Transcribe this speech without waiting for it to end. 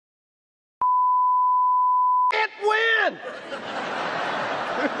man!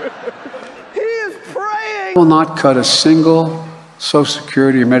 He is praying! I will not cut a single Social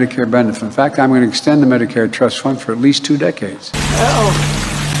Security or Medicare benefit. In fact, I'm going to extend the Medicare Trust Fund for at least 2 decades. Help!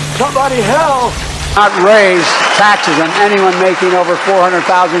 Somebody help! Not raise taxes on anyone making over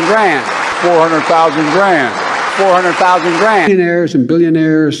 400,000 grand. 400,000 grand. 400,000 grand. Millionaires and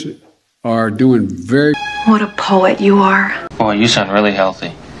billionaires are doing very... What a poet you are. Boy, you sound really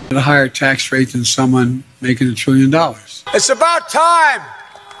healthy. ...at a higher tax rate than someone making $1 trillion. It's about time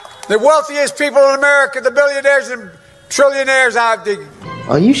the wealthiest people in America, the billionaires and trillionaires,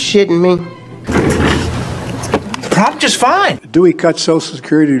 Are you shitting me? Probably just fine. Do we cut Social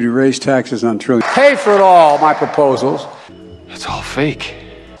Security to raise taxes on trillions? Pay for it all, my proposals. It's all fake.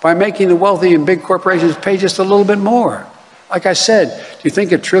 By making the wealthy and big corporations pay just a little bit more. Like I said, do you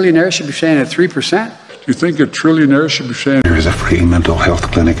think a trillionaire should be staying at 3%? Do you think a trillionaire should be saying... There is a free mental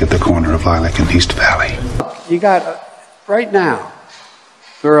health clinic at the corner of Lilac and East Valley. You got, right now,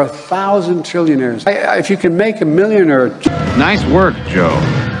 there are 1,000 trillionaires. If you can make $1 million or... Nice work, Joe.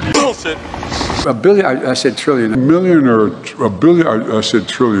 Wilson! $1 billion, I said trillion. $1 million or $1 billion, I said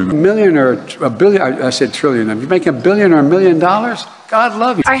trillion. $1 million or $1 billion, I said trillion. If you make $1 billion or $1 million, God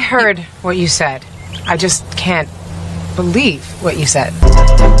love you. I heard what you said. I just can't believe what you said.